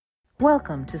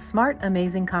Welcome to Smart,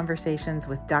 Amazing Conversations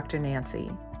with Dr. Nancy,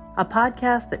 a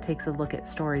podcast that takes a look at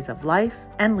stories of life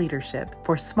and leadership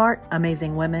for smart,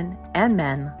 amazing women and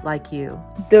men like you.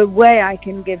 The way I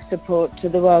can give support to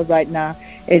the world right now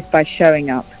is by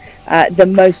showing up. The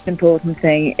most important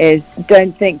thing is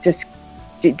don't think just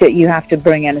that you have to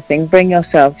bring anything. Bring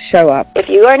yourself, show up. If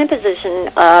you are in a position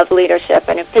of leadership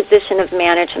and a position of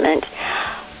management,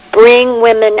 bring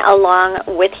women along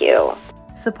with you.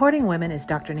 Supporting women is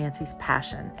Dr. Nancy's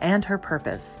passion and her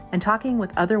purpose, and talking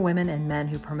with other women and men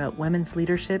who promote women's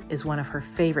leadership is one of her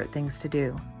favorite things to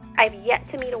do. I've yet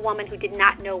to meet a woman who did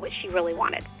not know what she really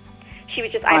wanted. She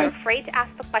was just either afraid to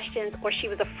ask the questions or she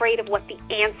was afraid of what the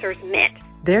answers meant.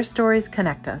 Their stories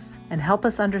connect us and help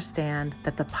us understand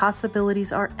that the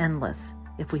possibilities are endless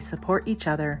if we support each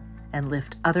other and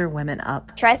lift other women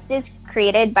up. Trust is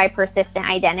created by persistent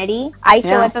identity. I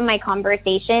show up in my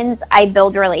conversations. I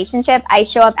build relationship. I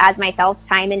show up as myself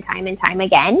time and time and time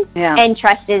again. And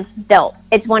trust is built.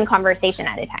 It's one conversation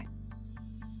at a time.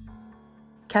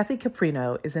 Kathy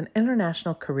Caprino is an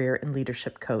international career and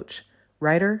leadership coach,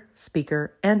 writer,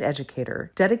 speaker, and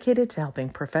educator dedicated to helping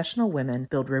professional women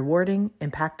build rewarding,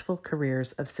 impactful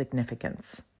careers of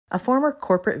significance. A former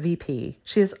corporate VP,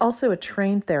 she is also a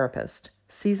trained therapist,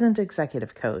 seasoned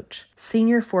executive coach,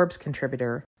 senior Forbes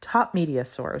contributor, top media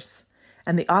source,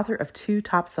 and the author of 2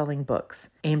 top-selling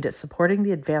books aimed at supporting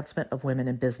the advancement of women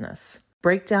in business,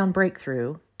 Breakdown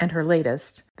Breakthrough, and her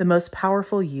latest, The Most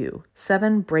Powerful You,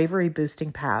 7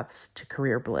 Bravery-Boosting Paths to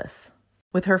Career Bliss.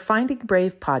 With her Finding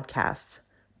Brave podcasts,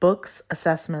 books,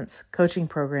 assessments, coaching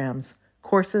programs,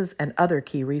 courses, and other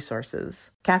key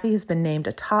resources, Kathy has been named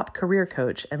a top career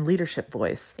coach and leadership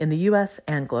voice in the U.S.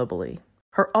 and globally.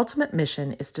 Her ultimate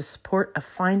mission is to support a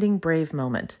Finding Brave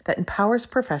moment that empowers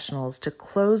professionals to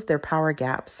close their power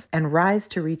gaps and rise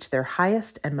to reach their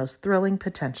highest and most thrilling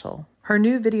potential. Her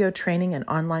new video training and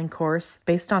online course,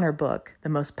 based on her book, The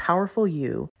Most Powerful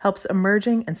You, helps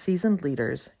emerging and seasoned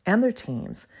leaders and their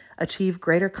teams achieve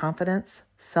greater confidence,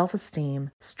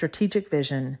 self-esteem, strategic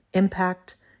vision,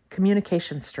 impact,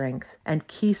 communication strength, and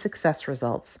key success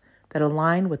results that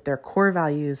align with their core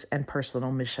values and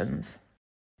personal missions.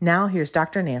 Now here's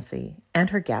Dr. Nancy and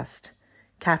her guest,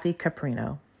 Kathy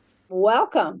Caprino.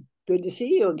 Welcome. Good to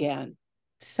see you again.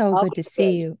 So good to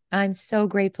see you. I'm so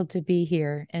grateful to be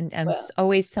here. And I'm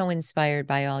always so inspired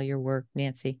by all your work,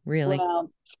 Nancy, really. Well,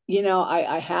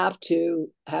 I have to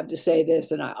say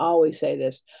this, and I always say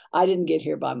this. I didn't get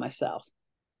here by myself.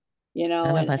 None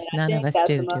of us that's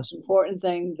do. The most important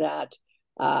thing that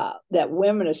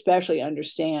women especially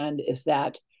understand is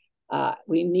that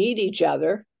we need each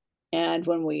other. And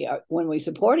when we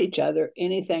support each other,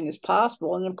 anything is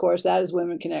possible. And of course, that is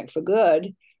Women Connect for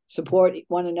Good. Support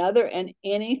one another, and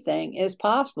anything is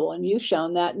possible. And you've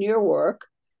shown that in your work.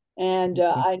 And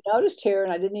I noticed here,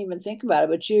 and I didn't even think about it,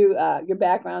 but your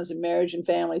background is in marriage and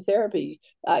family therapy.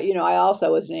 I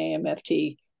also was an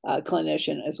AMFT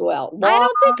clinician as well. I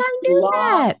don't think I knew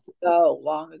that.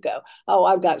 Long ago. Oh,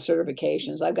 I've got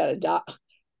certifications. I've got a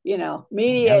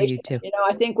mediation. I know you too.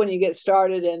 I think when you get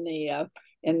started in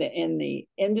the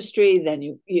industry, then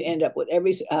you end up with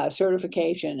every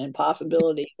certification and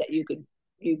possibility that you could.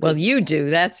 Well, you do,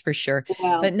 that's for sure.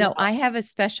 Well, but no, I have a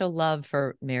special love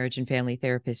for marriage and family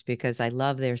therapists because I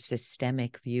love their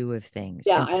systemic view of things.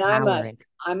 Yeah, and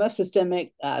I'm a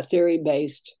systemic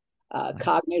theory-based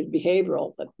cognitive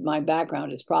behavioral, but my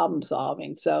background is problem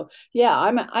solving. So yeah,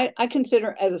 I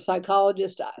consider, as a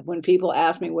psychologist, when people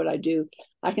ask me what I do,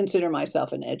 I consider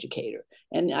myself an educator.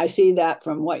 And I see that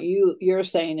from what you're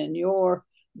saying in your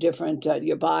different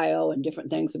your bio and different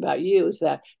things about you, is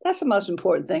that's the most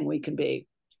important thing we can be.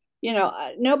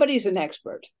 Nobody's an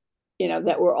expert.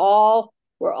 That we're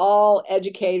all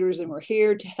educators, and we're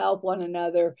here to help one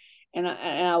another. And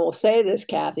I will say this,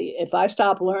 Kathy, if I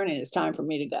stop learning, it's time for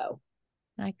me to go.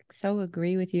 I so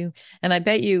agree with you. And I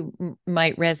bet you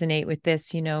might resonate with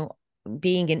this.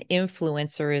 Being an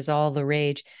influencer is all the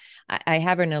rage. I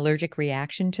have an allergic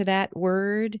reaction to that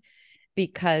word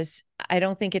because I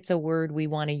don't think it's a word we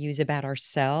want to use about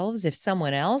ourselves. If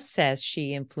someone else says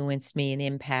she influenced me and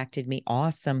impacted me,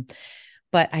 awesome.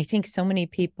 But I think so many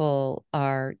people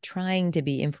are trying to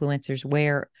be influencers,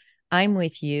 where I'm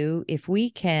with you. If we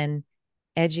can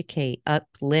educate,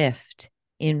 uplift,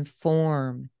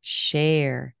 inform,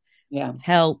 share,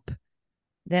 help,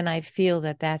 then I feel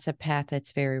that that's a path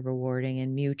that's very rewarding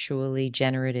and mutually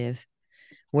generative.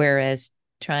 Whereas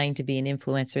trying to be an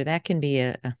influencer, that can be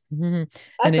an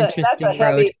interesting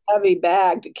road. Heavy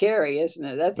bag to carry, isn't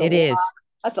it?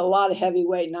 That's a lot of heavy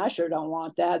weight, and I sure don't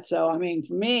want that. So, I mean,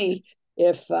 for me,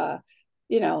 if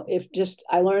if just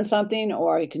I learn something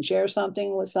or I can share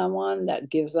something with someone that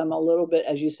gives them a little bit,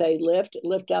 as you say,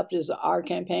 lift up is our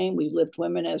campaign. We lift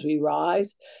women as we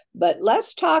rise. But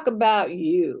let's talk about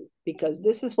you, because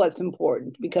this is what's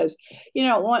important. Because,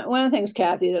 one of the things,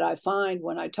 Kathy, that I find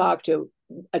when I talk to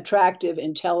attractive,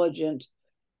 intelligent,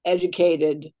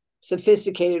 educated,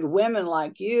 sophisticated women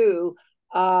like you,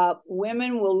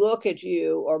 women will look at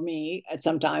you or me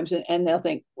sometimes and they'll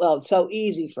think, well, it's so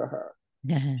easy for her.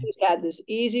 She's had this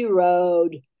easy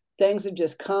road. Things have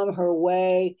just come her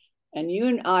way. And you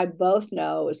and I both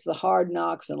know it's the hard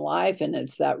knocks in life, and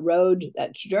it's that road,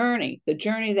 that journey, the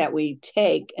journey that we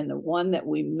take and the one that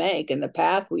we make and the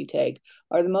path we take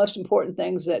are the most important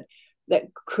things that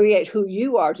create who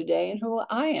you are today and who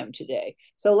I am today.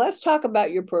 So let's talk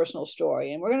about your personal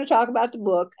story. And we're going to talk about the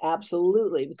book,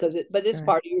 absolutely, but it's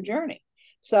part of your journey.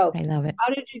 So I love it.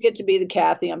 How did you get to be the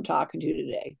Kathy I'm talking to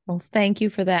today? Well, thank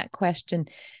you for that question.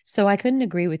 So I couldn't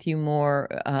agree with you more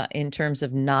in terms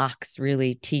of Knox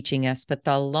really teaching us. But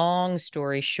the long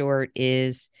story short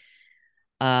is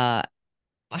I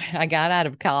got out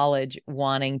of college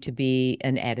wanting to be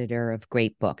an editor of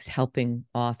great books, helping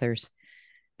authors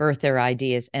birth their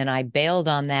ideas. And I bailed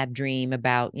on that dream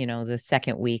about, the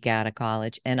second week out of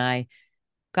college. And I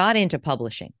got into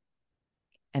publishing.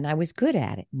 And I was good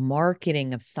at it.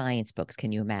 Marketing of science books.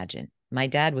 Can you imagine? My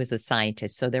dad was a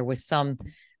scientist, so there was some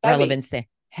relevance there.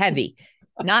 Heavy.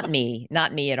 Not me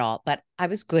at all, but I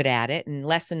was good at it. And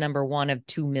lesson number 1 of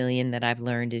 2 million that I've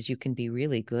learned is you can be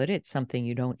really good at something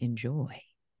you don't enjoy.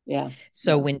 Yeah.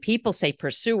 So when people say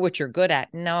pursue what you're good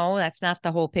at, no, that's not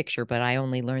the whole picture, but I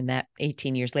only learned that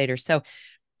 18 years later. So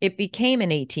it became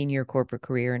an 18-year corporate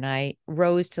career, and I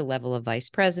rose to the level of vice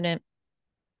president.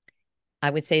 I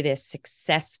would say they're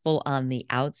successful on the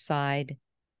outside,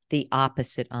 the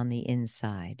opposite on the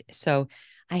inside. So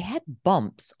I had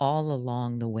bumps all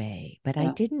along the way, but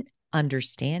I didn't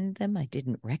understand them. I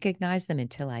didn't recognize them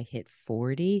until I hit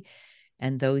 40,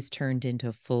 and those turned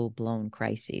into full-blown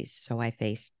crises. So I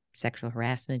faced sexual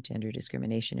harassment, gender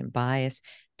discrimination and bias,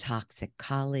 toxic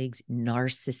colleagues,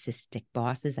 narcissistic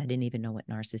bosses. I didn't even know what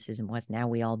narcissism was. Now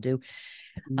we all do.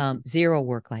 Zero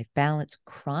work-life balance,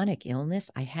 chronic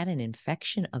illness. I had an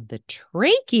infection of the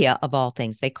trachea of all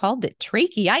things. They called it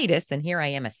tracheitis. And here I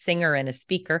am, a singer and a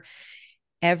speaker.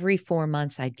 Every 4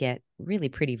 months, I'd get really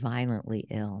pretty violently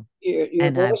ill.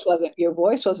 Your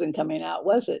voice wasn't coming out,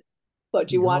 was it?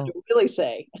 What you wanted to really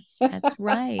say. That's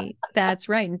right. That's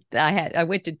right. I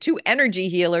went to 2 energy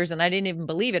healers, and I didn't even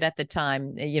believe it at the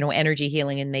time, energy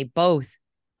healing. And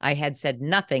I had said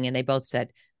nothing, and they both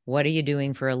said, "What are you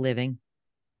doing for a living?"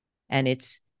 And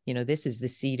it's, this is the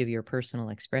seed of your personal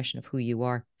expression of who you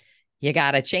are. You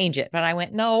got to change it. But I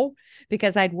went, no,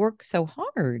 because I'd worked so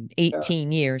hard,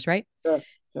 18 years, right? Sure.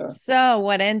 So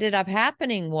what ended up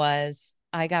happening was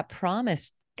I got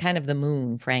promised kind of the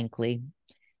moon, frankly,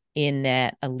 in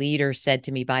that a leader said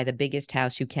to me, buy the biggest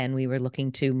house you can. We were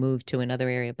looking to move to another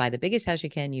area. Buy the biggest house you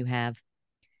can. You have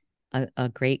a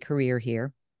great career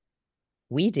here.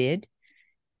 We did.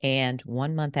 And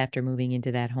 1 month after moving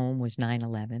into that home was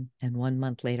 9/11. And 1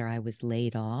 month later, I was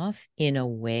laid off in a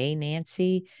way,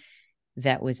 Nancy,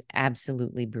 that was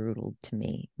absolutely brutal to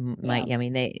me. I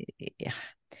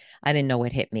didn't know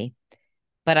what hit me,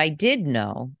 but I did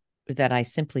know that I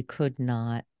simply could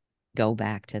not go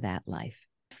back to that life.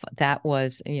 That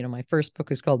was, my first book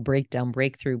is called Breakdown,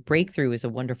 Breakthrough. Breakthrough is a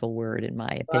wonderful word, in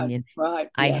my opinion. Right.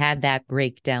 I had that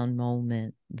breakdown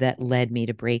moment that led me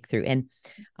to breakthrough. And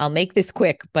I'll make this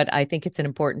quick, but I think it's an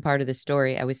important part of the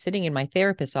story. I was sitting in my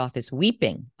therapist's office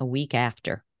weeping a week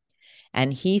after,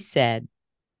 and he said,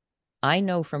 I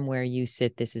know from where you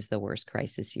sit, this is the worst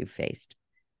crisis you've faced.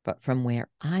 But from where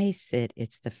I sit,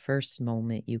 it's the first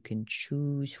moment you can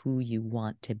choose who you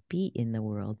want to be in the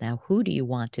world. Now, who do you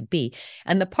want to be?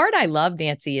 And the part I love,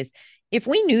 Nancy, is if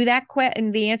we knew that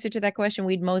and the answer to that question,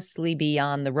 we'd mostly be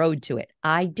on the road to it.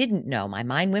 I didn't know. My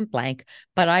mind went blank,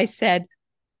 but I said,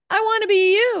 I want to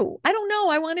be you. I don't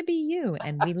know. I want to be you.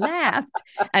 And we laughed.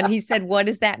 And he said, what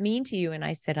does that mean to you? And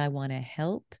I said, I want to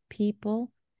help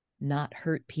people, not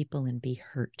hurt people and be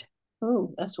hurt.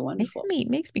 Oh, that's wonderful.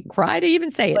 Makes me cry to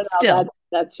even say it still.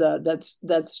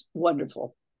 That's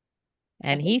wonderful.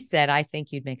 And he said, I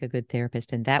think you'd make a good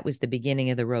therapist. And that was the beginning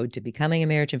of the road to becoming a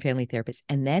marriage and family therapist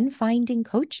and then finding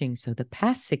coaching. So the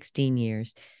past 16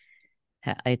 years,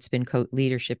 it's been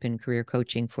leadership and career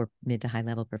coaching for mid to high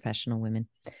level professional women.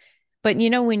 But,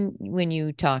 when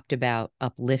you talked about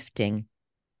uplifting,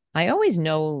 I always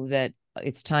know that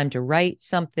it's time to write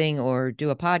something or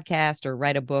do a podcast or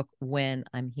write a book when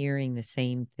I'm hearing the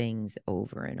same things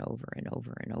over and over and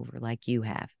over and over, like you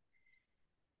have.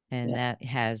 And that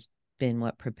has been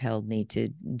what propelled me to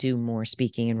do more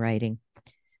speaking and writing,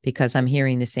 because I'm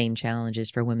hearing the same challenges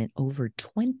for women over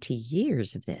 20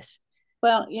 years of this.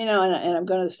 Well, and I'm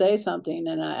going to say something,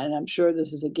 and I'm sure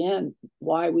this is, again,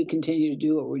 why we continue to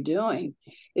do what we're doing,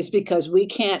 is because women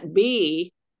can't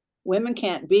be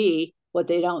what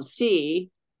they don't see,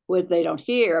 what they don't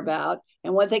hear about,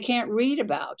 and what they can't read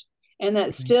about. And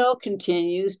that still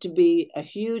continues to be a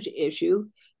huge issue,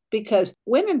 because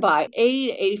women buy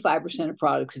 80 to 85% of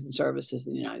products and services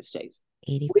in the United States.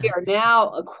 85%. We are now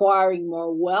acquiring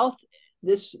more wealth.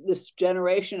 This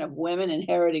generation of women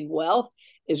inheriting wealth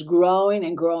is growing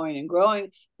and growing and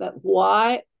growing. But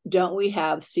why don't we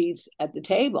have seats at the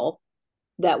table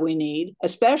that we need,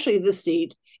 especially the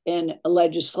seat in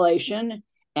legislation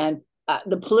and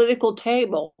the political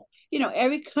table?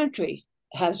 Every country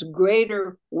has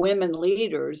greater women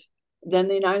leaders than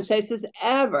the United States has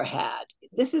ever had.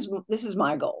 This is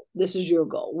my goal. This is your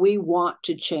goal. We want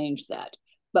to change that,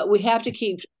 but we have to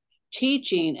keep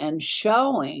teaching and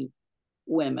showing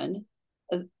women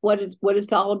what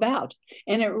it's all about.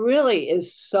 And it really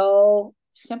is so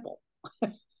simple.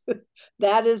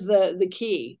 That is the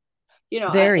key.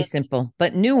 Very simple,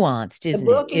 but nuanced, isn't it?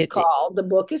 The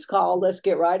book is called, let's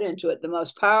get right into it, The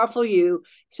Most Powerful You,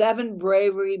 7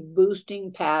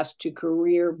 Bravery-Boosting Paths to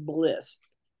Career Bliss.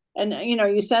 And,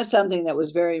 you said something that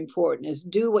was very important, is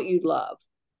do what you love.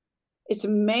 It's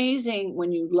amazing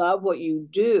when you love what you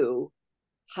do,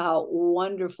 how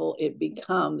wonderful it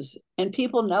becomes. And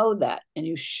people know that, and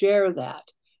you share that.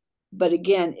 But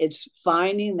again, it's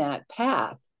finding that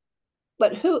path.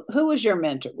 But who was your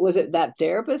mentor? Was it that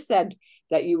therapist that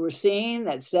you were seeing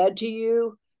that said to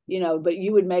you, but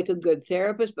you would make a good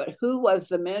therapist? But who was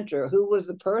the mentor? Who was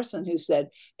the person who said,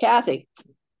 Kathy,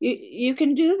 you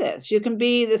can do this. You can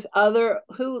be this other.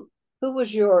 Who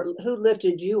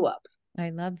lifted you up?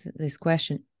 I love this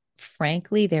question.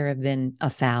 Frankly, there have been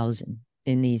 1,000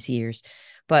 in these years,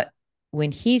 but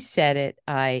when he said it,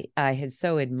 I had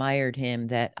so admired him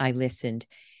that I listened.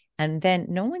 And then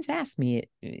no one's asked me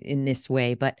in this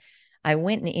way, but I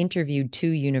went and interviewed 2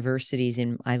 universities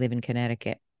I live in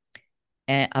Connecticut,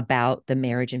 about the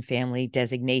marriage and family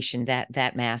designation,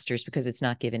 that master's, because it's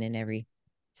not given in every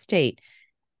state.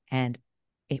 And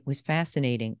it was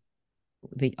fascinating.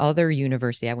 The other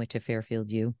university, I went to Fairfield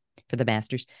U for the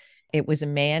master's. It was a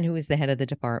man who was the head of the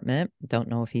department. Don't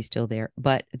know if he's still there,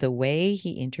 but the way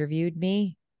he interviewed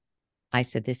me, I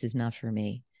said, this is not for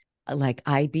me. Like,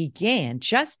 I began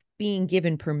just being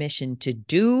given permission to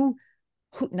do,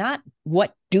 not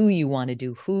what do you want to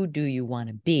do, who do you want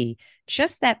to be?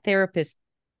 Just that therapist,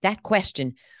 that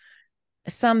question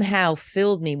somehow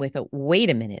filled me with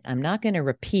wait a minute, I'm not going to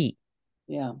repeat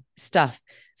stuff.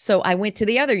 So I went to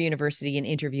the other university and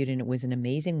interviewed, and it was an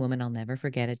amazing woman. I'll never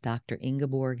forget it, Dr.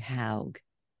 Ingeborg Haug.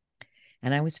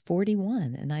 And I was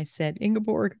 41, and I said,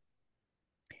 Ingeborg,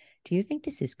 do you think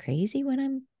this is crazy what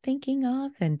I'm thinking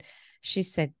of? And she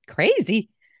said, crazy?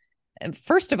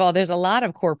 First of all, there's a lot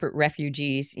of corporate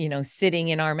refugees, sitting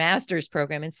in our master's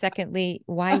program. And secondly,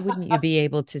 why wouldn't you be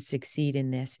able to succeed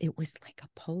in this? It was like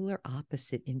a polar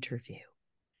opposite interview.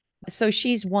 So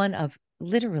she's one of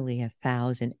literally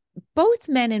 1,000, both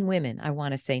men and women, I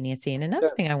want to say, Nancy. And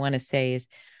another thing I want to say is,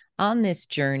 on this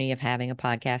journey of having a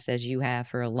podcast, as you have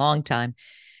for a long time,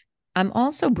 I'm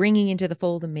also bringing into the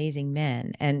fold amazing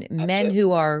men, and men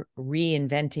who are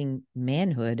reinventing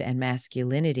manhood and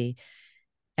masculinity.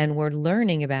 And we're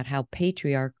learning about how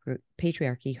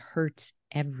patriarchy hurts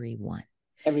everyone.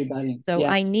 Everybody. So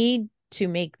I need to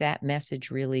make that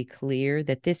message really clear,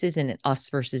 that this isn't an us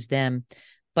versus them,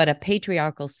 but a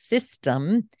patriarchal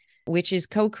system, which is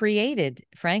co-created.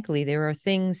 Frankly, there are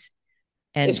things,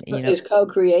 and it's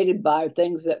co-created by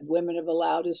things that women have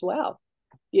allowed as well.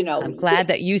 I'm glad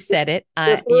that you said it.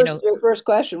 Your first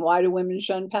question: why do women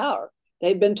shun power?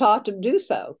 They've been taught to do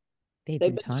so. They've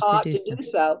been taught to do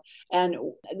so. And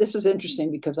this was interesting,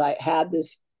 because I had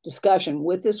this discussion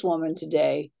with this woman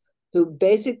today, who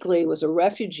basically was a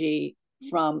refugee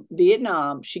from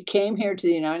Vietnam. She came here to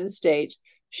the United States.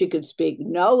 She could speak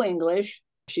no English.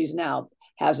 She's now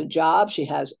has a job. She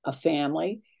has a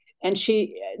family. And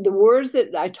the words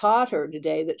that I taught her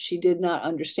today that she did not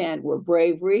understand were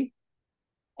bravery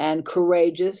and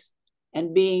courageous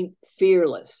and being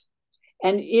fearless.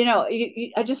 And,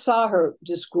 I just saw her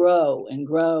just grow and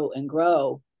grow and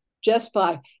grow just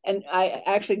by, and I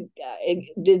actually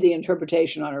did the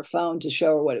interpretation on her phone to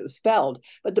show her what it was spelled.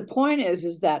 But the point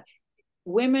is that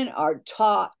women are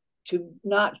taught to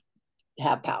not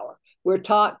have power. We're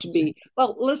taught to be,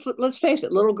 well, let's face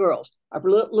it, little girls. Our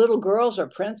little girls are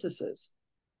princesses.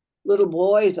 Little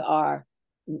boys are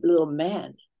little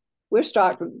men. We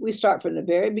start from the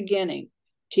very beginning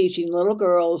teaching little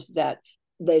girls that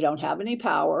they don't have any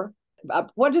power.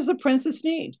 What does a princess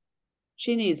need?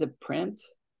 She needs a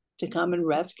prince to come and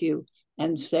rescue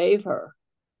and save her.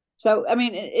 So, I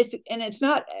mean, it's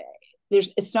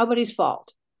nobody's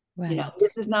fault. Right.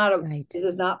 This is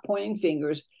not pointing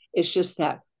fingers. It's just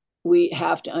that we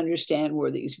have to understand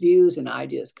where these views and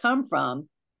ideas come from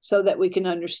so that we can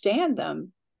understand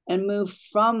them and move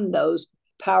from those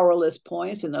powerless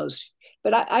points and those.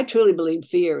 But I truly believe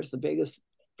fear is the biggest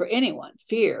for anyone.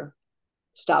 Fear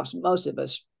stops most of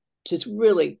us to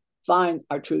really find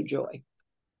our true joy.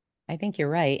 I think you're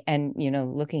right. And,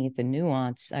 looking at the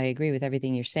nuance, I agree with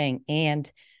everything you're saying.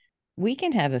 And we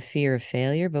can have a fear of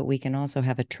failure, but we can also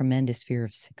have a tremendous fear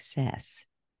of success.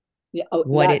 Yeah.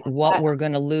 What we're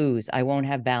going to lose. I won't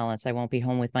have balance. I won't be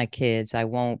home with my kids. I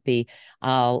love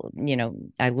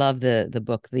the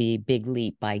book, The Big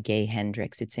Leap by Gay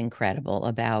Hendricks. It's incredible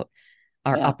about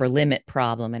our upper limit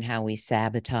problem and how we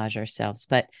sabotage ourselves.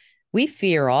 But we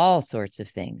fear all sorts of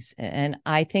things. And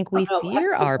I think we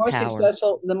fear our power.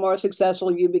 The more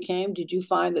successful you became, did you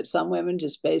find that some women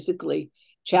just basically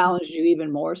challenged you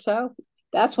even more so?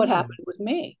 That's what happened with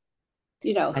me.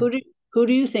 Who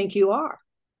do you think you are?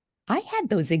 I had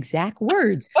those exact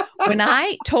words. When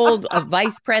I told a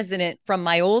vice president from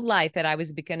my old life that I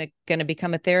was going to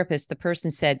become a therapist, the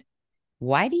person said,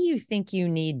 "Why do you think you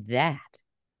need that?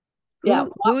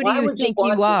 Who do you think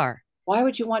you are? Why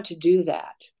would you want to do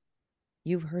that?"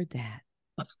 You've heard that.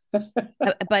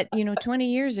 But,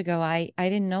 20 years ago, I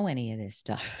didn't know any of this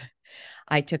stuff.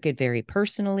 I took it very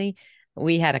personally.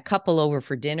 We had a couple over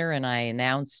for dinner and I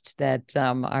announced that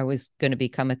I was going to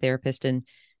become a therapist. And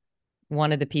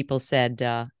one of the people said,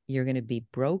 "You're going to be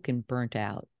broke and burnt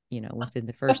out, within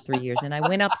the first 3 years." And I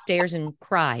went upstairs and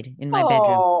cried in my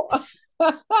bedroom.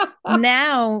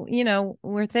 Now,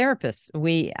 we're therapists.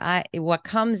 What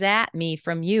comes at me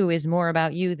from you is more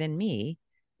about you than me.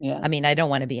 Yeah. I mean, I don't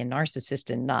want to be a narcissist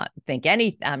and not think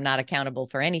I'm not accountable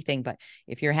for anything. But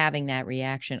if you're having that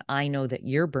reaction, I know that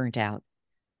you're burnt out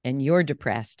and you're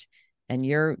depressed and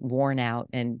you're worn out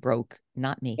and broke,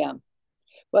 not me. Yeah.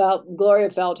 Well, Gloria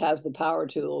Felt has the power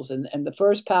tools, and the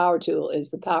first power tool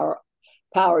is the power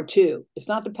to. It's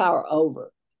not the power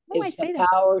over. It's the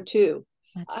power to.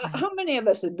 Right. How many of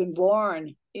us have been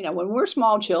born, when we're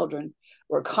small children,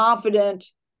 we're confident,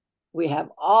 we have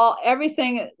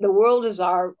everything. The world is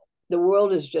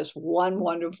just one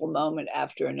wonderful moment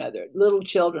after another. Little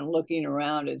children looking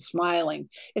around and smiling.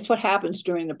 It's what happens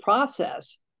during the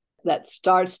process that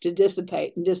starts to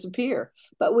dissipate and disappear.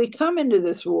 But we come into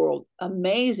this world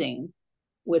amazing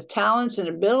with talents and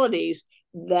abilities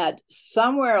that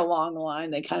somewhere along the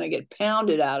line, they kind of get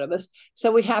pounded out of us.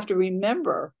 So we have to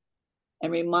remember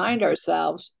and remind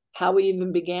ourselves how we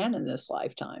even began in this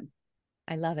lifetime.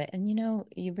 I love it. And,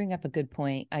 you bring up a good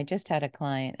point. I just had a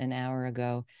client an hour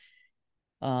ago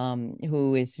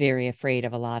who is very afraid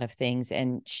of a lot of things.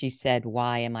 And she said,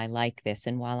 "Why am I like this?"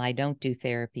 And while I don't do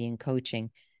therapy and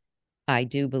coaching, I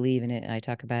do believe in it. I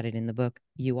talk about it in the book.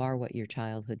 You are what your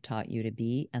childhood taught you to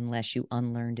be, unless you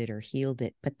unlearned it or healed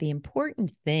it. But the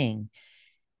important thing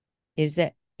is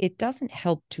that it doesn't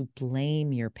help to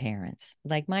blame your parents.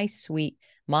 Like my sweet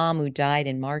mom, who died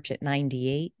in March at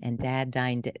 98, and dad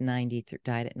died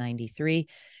at 93.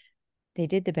 They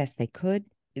did the best they could.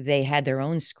 They had their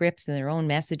own scripts and their own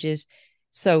messages.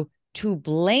 So to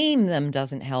blame them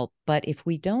doesn't help. But if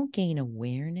we don't gain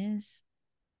awareness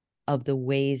of the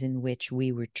ways in which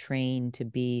we were trained to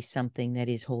be something that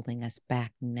is holding us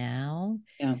back now,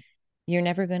 you're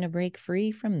never going to break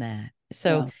free from that.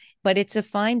 So, but it's a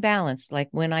fine balance. Like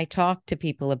when I talk to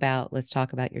people about, let's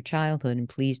talk about your childhood, and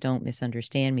please don't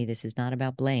misunderstand me. This is not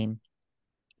about blame.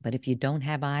 But if you don't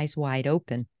have eyes wide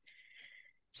open,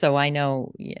 so I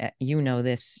know,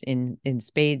 this in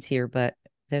spades here, but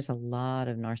there's a lot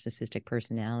of narcissistic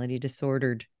personality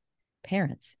disordered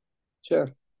parents. Sure.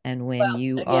 And when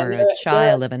you are a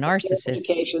child of a narcissist,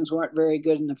 educations weren't very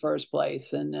good in the first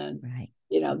place, and then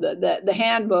the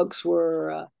handbooks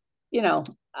were,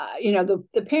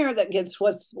 the parent that gets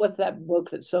what's that book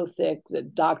that's so thick, the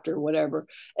doctor whatever,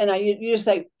 and you just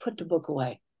say, put the book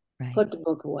away, put the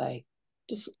book away,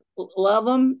 just love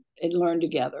them and learn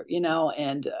together,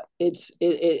 and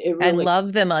it really, and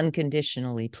love them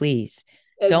unconditionally, please.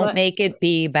 Don't make it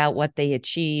be about what they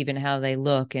achieve and how they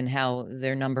look and how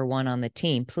they're number one on the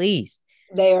team. Please.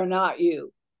 They are not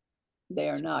you. They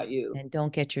are not you. And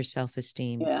don't get your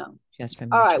self-esteem just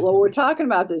from all right. Children. Well, we're talking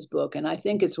about this book, and I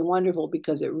think it's wonderful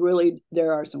because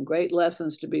there are some great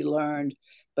lessons to be learned.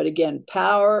 But again,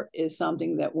 power is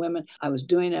something that women, I was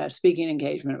doing a speaking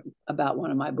engagement about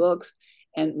one of my books,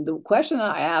 and the question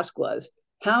I asked was,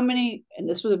 how many, and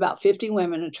this was about 50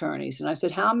 women attorneys. And I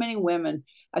said, how many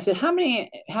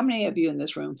of you in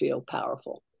this room feel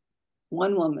powerful?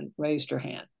 One woman raised her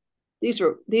hand. These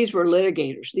were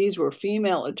litigators. These were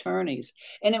female attorneys.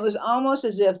 And it was almost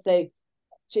as if to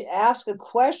ask a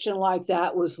question like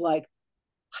that was like,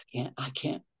 I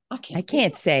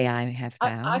can't say I have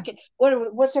power. I can't.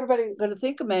 What's everybody going to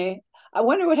think of me? I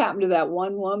wonder what happened to that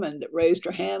one woman that raised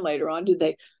her hand later on. Did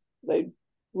they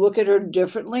look at her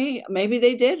differently? Maybe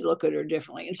they did look at her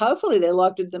differently. And hopefully they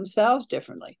looked at themselves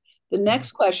differently. The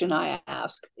next question I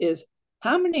ask is,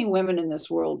 how many women in this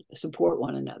world support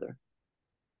one another?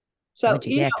 So what'd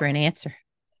you get for an answer?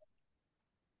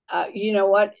 You know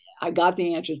what? I got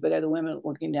the answers, but are the women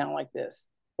looking down like this,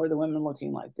 or the women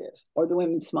looking like this, or the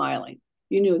women smiling?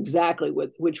 You knew exactly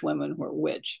which women were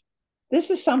which. This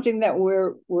is something that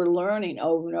we're learning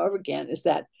over and over again, is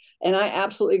that, and I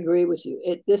absolutely agree with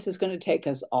you. This is going to take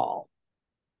us all,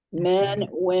 men,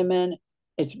 women,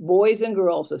 it's boys and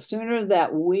girls. The sooner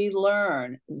that we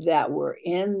learn that we're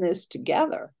in this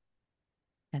together,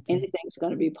 anything's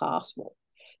going to be possible.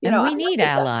 We need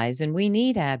allies and we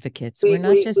need advocates. We're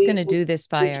not just going to do this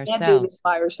by ourselves. Can't do this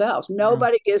by ourselves.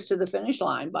 Nobody gets to the finish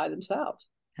line by themselves.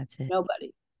 That's it.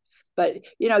 Nobody. But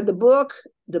the book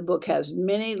has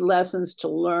many lessons to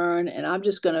learn, and I'm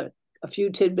just going to a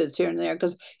few tidbits here and there,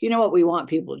 because you know what we want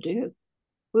people to do?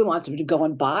 We want them to go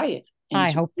and buy it.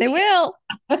 I hope they will.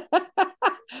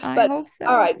 I hope so.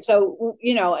 All right. So,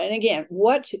 and again,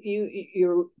 what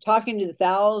you're talking to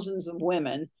thousands of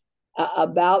women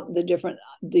about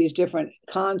these different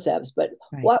concepts, but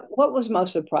what was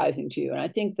most surprising to you? And I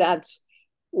think that's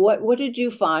what did you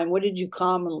find? What did you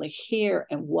commonly hear?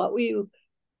 And what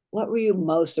were you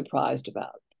most surprised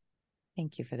about?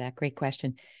 Thank you for that. Great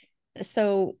question.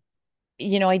 So,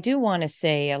 I do want to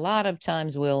say a lot of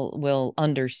times we'll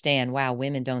understand, wow,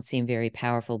 women don't seem very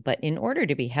powerful. But in order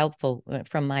to be helpful,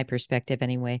 from my perspective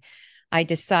anyway, I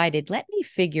decided, let me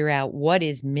figure out what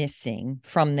is missing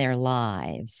from their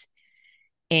lives.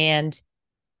 And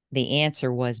the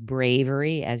answer was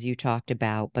bravery, as you talked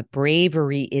about. But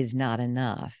bravery is not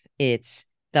enough. It's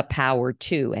the power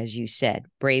too, as you said,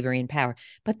 bravery and power.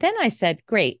 But then I said,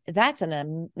 great, it's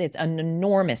an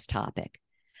enormous topic.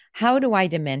 How do I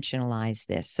dimensionalize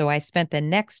this? So I spent the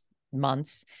next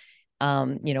months,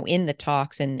 in the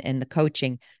talks and the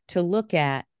coaching to look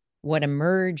at what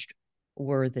emerged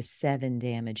were the 7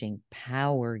 damaging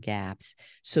power gaps.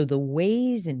 So the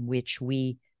ways in which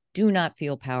we do not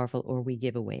feel powerful or we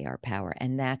give away our power.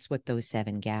 And that's what those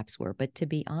 7 gaps were. But to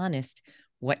be honest,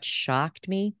 what shocked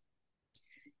me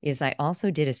is I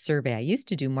also did a survey. I used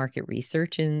to do market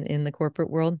research in the corporate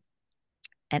world.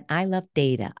 And I love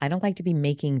data. I don't like to be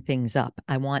making things up.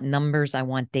 I want numbers. I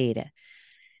want data.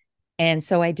 And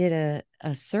so I did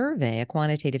a survey, a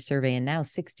quantitative survey, and now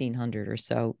 1,600 or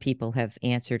so people have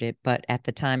answered it. But at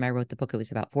the time I wrote the book, it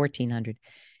was about 1,400.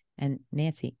 And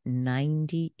Nancy,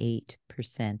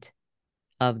 98%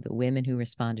 of the women who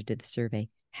responded to the survey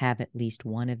have at least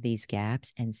one of these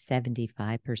gaps, and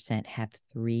 75% have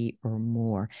 3 or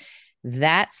more.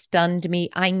 That stunned me.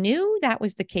 I knew that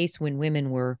was the case when women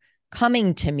were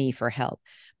coming to me for help,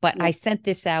 but I sent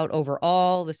this out over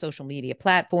all the social media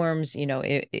platforms.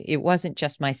 It wasn't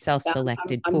just my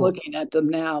self-selected pool. I'm looking at them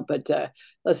now, but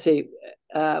let's see.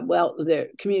 They're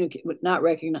not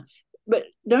recognized. But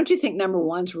don't you think number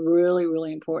one's really,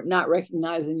 really important? Not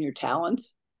recognizing your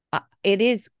talents. It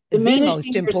is the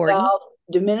most important.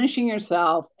 Diminishing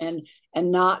yourself and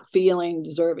not feeling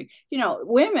deserving.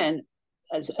 Women,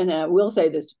 and I will say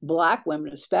this, Black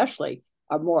women especially,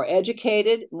 are more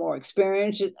educated, more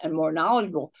experienced, and more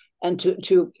knowledgeable. And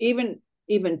to even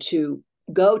to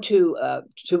go to a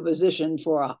position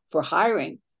for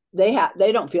hiring, they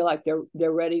don't feel like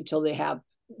they're ready till they have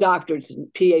doctorates and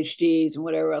PhDs and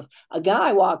whatever else. A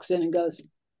guy walks in and goes,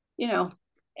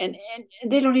 and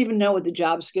they don't even know what the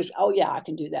job skills. Oh yeah, I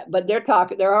can do that. But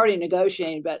they're already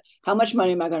negotiating about how much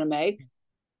money am I going to make?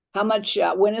 How much?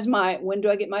 When do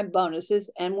I get my bonuses?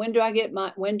 And when do I get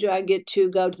to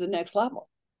go to the next level?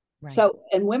 Right. So,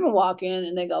 and women walk in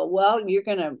and they go, well, you're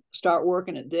going to start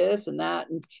working at this and that,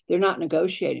 and they're not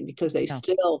negotiating because they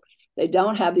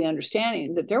don't have the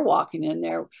understanding that they're walking in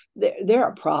there. They're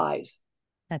a prize.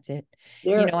 That's it.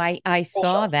 I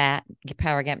saw that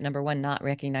power gap number 1, not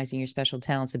recognizing your special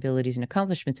talents, abilities, and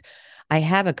accomplishments. I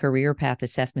have a career path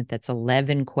assessment that's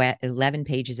 11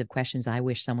 pages of questions I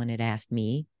wish someone had asked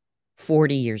me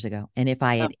 40 years ago. And if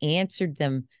I had answered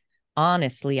them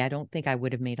honestly, I don't think I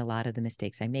would have made a lot of the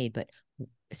mistakes I made. But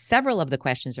several of the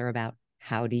questions are about,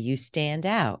 how do you stand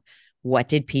out? What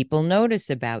did people notice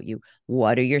about you?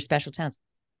 What are your special talents?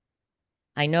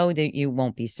 I know that you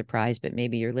won't be surprised, but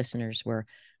maybe your listeners were,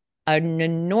 an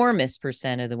enormous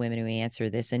percent of the women who answer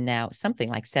this, and now something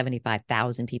like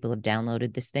 75,000 people have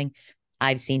downloaded this thing.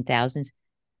 I've seen thousands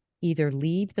either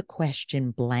leave the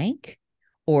question blank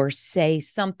or say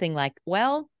something like,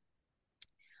 well,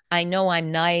 I know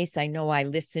I'm nice. I know I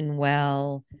listen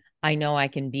well. I know I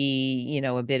can be,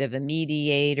 a bit of a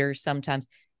mediator sometimes.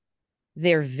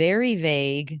 They're very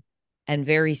vague and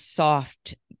very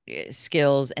soft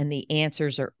skills, and the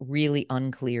answers are really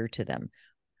unclear to them.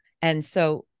 And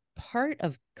so part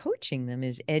of coaching them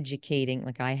is educating.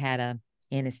 Like, I had a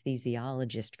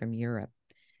anesthesiologist from Europe,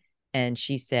 and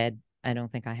she said, I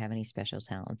don't think I have any special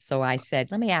talents. So I said,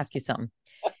 let me ask you something.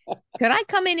 Could I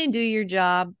come in and do your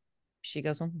job? She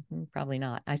goes, well, probably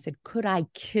not. I said, could I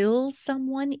kill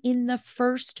someone in the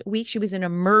first week? She was an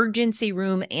emergency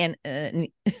room and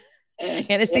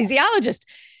anesthesiologist.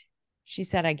 She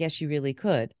said, I guess you really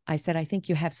could. I said, I think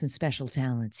you have some special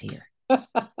talents here.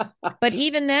 But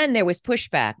even then there was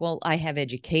pushback. Well, I have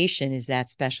education. Is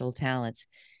that special talents?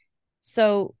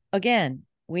 So again,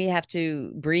 we have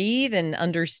to breathe and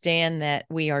understand that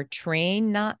we are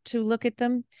trained not to look at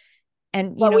them.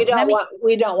 And we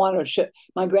don't want to.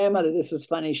 My grandmother, this was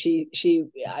funny.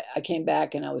 I came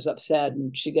back and I was upset,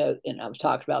 and she goes, and I was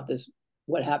talking about this,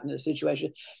 what happened to the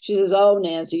situation. She says, "Oh,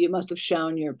 Nancy, you must have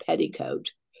shown your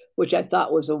petticoat," which I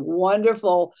thought was a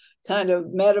wonderful kind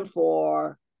of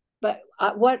metaphor. But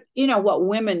what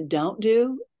women don't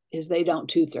do is they don't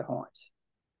toot their horns.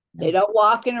 No. They don't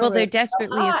walk in a room. Well, they're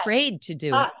desperately afraid to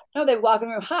do it. No, they walk in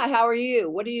the room. Hi, how are you?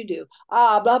 What do you do?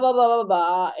 Blah, blah, blah, blah,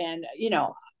 blah. And,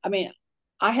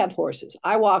 I have horses.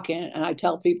 I walk in and I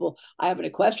tell people I have an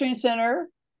equestrian center.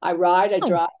 I ride, I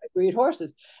drive, I breed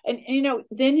horses. And,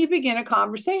 then you begin a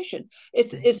conversation.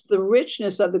 It's the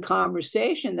richness of the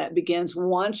conversation that begins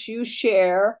once you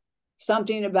share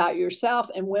something about yourself.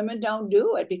 And women don't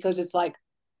do it because it's like,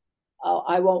 oh,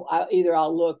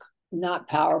 I'll look not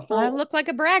powerful. I look like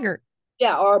a braggart.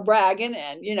 Yeah, or a bragging,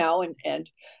 and and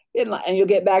you'll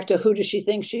get back to who do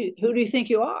you think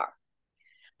you are?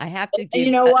 I have to give. And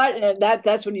you know what? And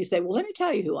that's when you say, well, let me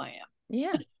tell you who I am.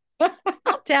 Yeah.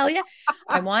 I'll tell you.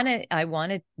 I want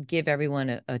to give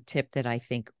everyone a tip that I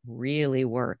think really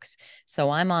works.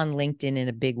 So I'm on LinkedIn in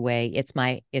a big way. It's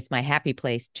my happy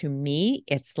place. To me,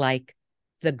 it's like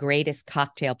the greatest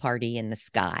cocktail party in the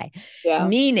sky. Yeah.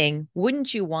 Meaning,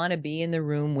 wouldn't you want to be in the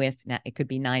room with, now it could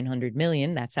be 900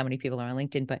 million. That's how many people are on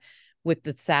LinkedIn, but with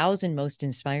the 1,000 most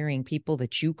inspiring people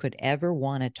that you could ever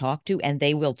want to talk to, and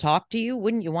they will talk to you.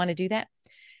 Wouldn't you want to do that?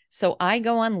 So I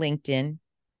go on LinkedIn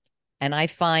and I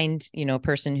find, a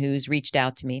person who's reached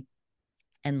out to me,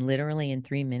 and literally in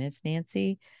 3 minutes,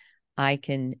 Nancy, I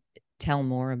can tell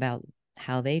more about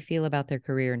how they feel about their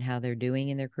career and how they're doing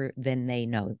in their career than they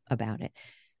know about it.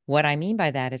 What I mean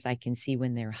by that is I can see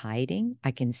when they're hiding.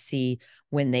 I can see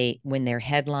when their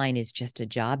headline is just a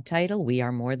job title. We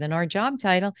are more than our job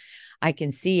title. I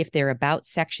can see if their about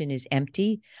section is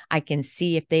empty. I can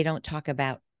see if they don't talk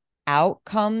about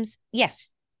outcomes.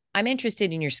 Yes, I'm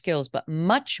interested in your skills, but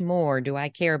much more do I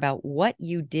care about what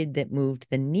you did that moved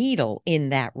the needle in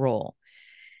that role.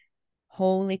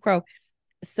 Holy crow.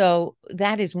 So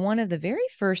that is one of the very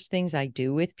first things I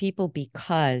do with people,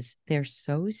 because they're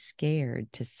so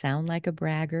scared to sound like a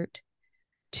braggart.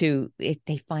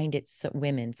 Women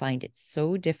find it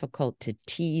so difficult to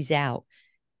tease out,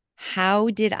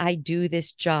 how did I do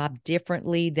this job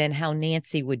differently than how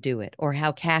Nancy would do it, or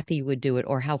how Kathy would do it,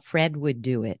 or how Fred would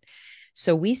do it.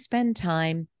 So we spend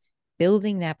time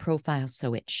building that profile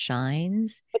so it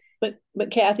shines. But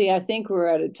Kathy, I think we're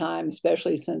at a time,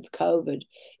 especially since COVID,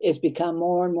 it's become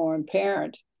more and more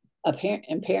apparent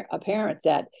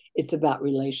that it's about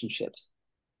relationships.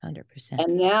 100%.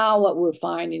 And now what we're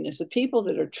finding is the people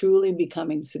that are truly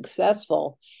becoming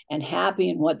successful and happy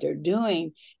in what they're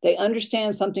doing, they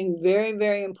understand something very,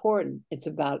 very important. It's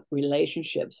about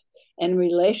relationships. And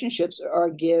relationships are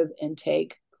a give and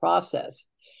take process.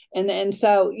 And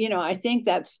so, I think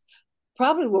that's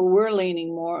probably where we're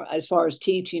leaning more as far as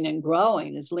teaching and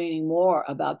growing, is leaning more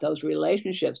about those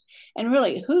relationships. And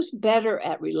really, who's better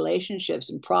at relationships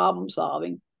and problem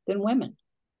solving than women?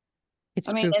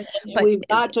 It's true. But we've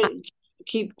got to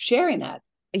keep sharing that.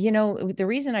 The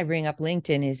reason I bring up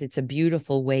LinkedIn is it's a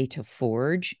beautiful way to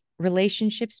forge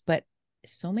relationships, but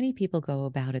so many people go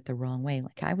about it the wrong way.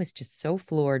 Like, I was just so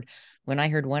floored when I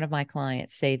heard one of my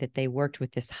clients say that they worked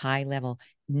with this high level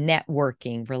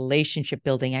networking, relationship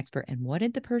building expert. And what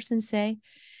did the person say?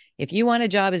 If you want a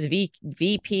job as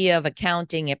VP of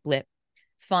accounting at Blip,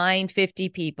 find 50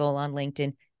 people on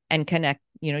LinkedIn and connect,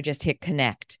 just hit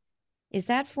connect. Is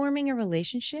that forming a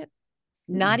relationship?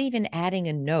 Mm-hmm. Not even adding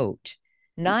a note,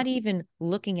 not even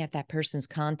looking at that person's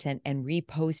content and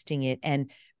reposting it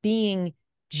and being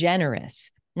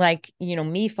generous. Like,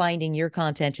 me finding your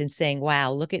content and saying,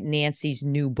 wow, look at Nancy's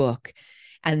new book.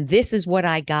 And this is what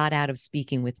I got out of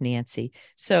speaking with Nancy.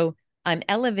 So I'm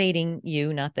elevating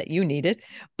you, not that you need it,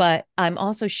 but I'm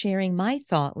also sharing my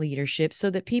thought leadership so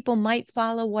that people might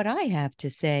follow what I have to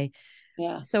say.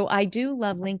 Yeah. So I do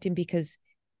love LinkedIn because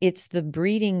it's the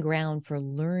breeding ground for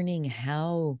learning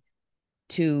how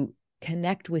to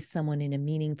connect with someone in a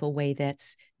meaningful way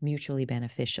that's mutually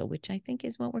beneficial, which I think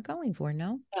is what we're going for,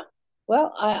 no? Yeah.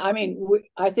 Well,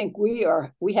 I think we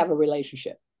have a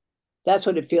relationship. That's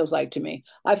what it feels like to me.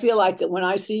 I feel like that when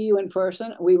I see you in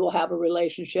person, we will have a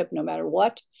relationship no matter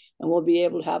what, and we'll be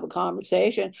able to have a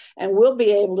conversation, and we'll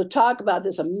be able to talk about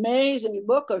this amazing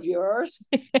book of yours.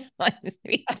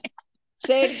 Say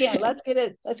it again. Let's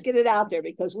get it out there,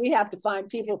 because we have to find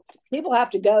people. People have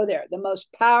to go there. The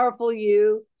most powerful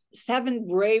you, 7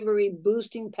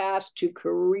 bravery-boosting paths to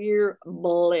career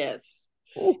bliss.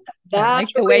 Ooh, that's like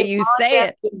the way you say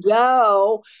it. To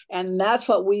go, and that's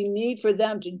what we need for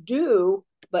them to do.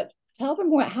 But tell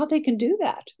them how they can do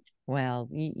that. Well,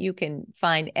 you can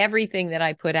find everything that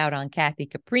I put out on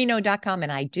kathycaprino.com.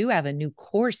 And I do have a new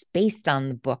course based on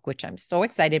the book, which I'm so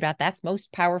excited about. That's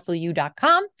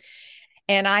mostpowerfulyou.com.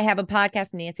 And I have a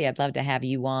podcast, Nancy, I'd love to have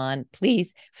you on.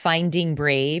 Please, Finding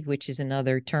Brave, which is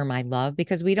another term I love,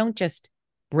 because we don't just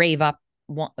brave up.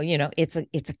 It's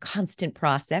a constant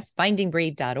process.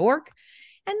 Findingbrave.org.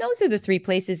 And those are the 3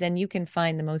 places. And you can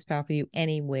find The Most Powerful You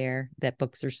anywhere that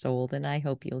books are sold. And I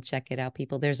hope you'll check it out,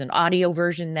 people. There's an audio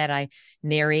version that I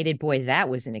narrated. Boy, that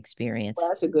was an experience. Well,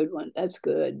 that's a good one. That's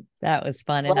good. That was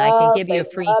fun. And I can give you a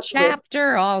free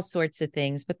chapter, all sorts of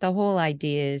things. But the whole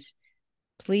idea is,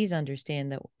 please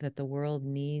understand that the world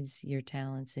needs your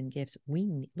talents and gifts.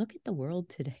 Look at the world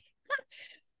today.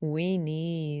 We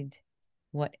need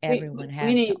what everyone has to offer.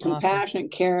 We need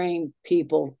compassionate, caring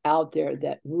people out there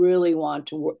that really want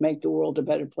to make the world a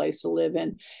better place to live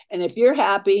in. And if you're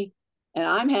happy and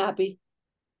I'm happy,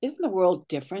 isn't the world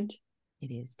different?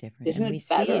 It is different. Isn't and it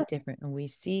we better? See it different, and we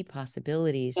see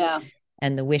possibilities. Yeah.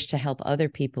 And the wish to help other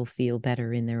people feel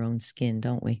better in their own skin,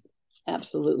 don't we?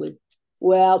 Absolutely.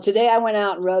 Well, today I went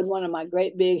out and rode one of my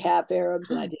great big half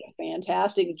Arabs, and I did a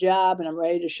fantastic job, and I'm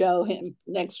ready to show him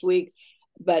next week.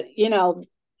 But,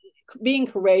 being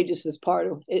courageous is part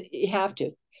of it. You have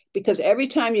to, because every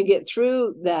time you get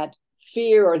through that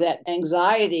fear or that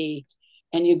anxiety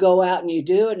and you go out and you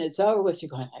do it and it's over with, you're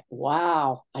going like,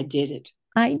 wow, I did it.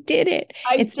 I did it.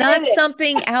 It's not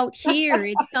something out here.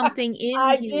 It's something in here.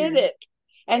 I did it.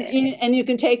 And you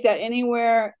can take that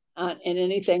anywhere in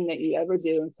anything that you ever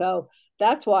do. And so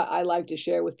that's why I like to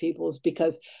share with people, is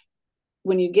because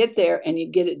when you get there and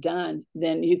you get it done,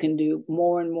 then you can do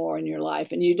more and more in your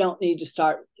life. And you don't need to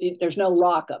start. There's no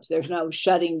lockups. There's no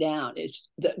shutting down. It's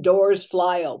the doors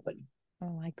fly open.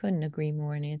 Oh, I couldn't agree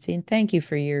more, Nancy. And thank you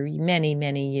for your many,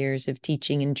 many years of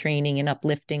teaching and training and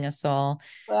uplifting us all.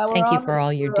 Well, thank you for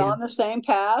all you do. We're on the same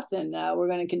path, and we're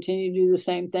going to continue to do the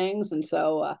same things. And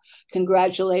so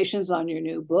congratulations on your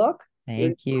new book.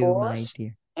 Thank you, my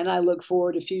dear. And I look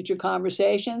forward to future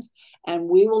conversations, and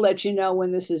we will let you know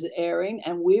when this is airing,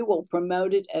 and we will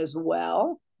promote it as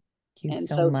well. Thank you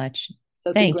so much.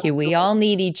 So thank you. We all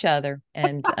need each other.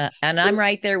 And I'm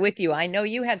right there with you. I know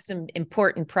you have some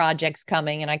important projects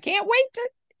coming, and I can't wait to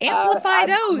amplify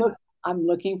those. I'm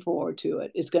looking forward to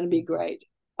it. It's going to be great.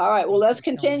 All right. Well, let's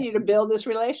continue to build this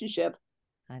relationship.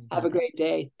 Have a great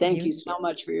day. Thank you so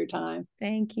much for your time.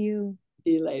 Thank you.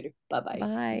 See you later. Bye-bye.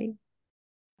 Bye.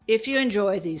 If you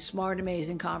enjoy these smart,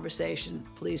 amazing conversations,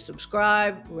 please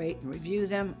subscribe, rate, and review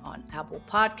them on Apple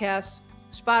Podcasts,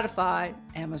 Spotify,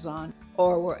 Amazon,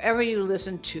 or wherever you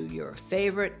listen to your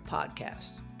favorite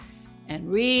podcasts.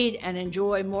 And read and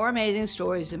enjoy more amazing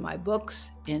stories in my books,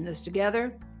 In This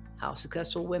Together, How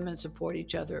Successful Women Support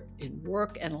Each Other in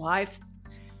Work and Life,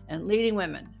 and Leading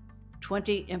Women,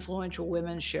 20 Influential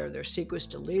Women Share Their Secrets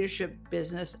to Leadership,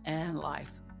 Business, and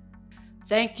Life.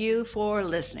 Thank you for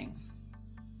listening.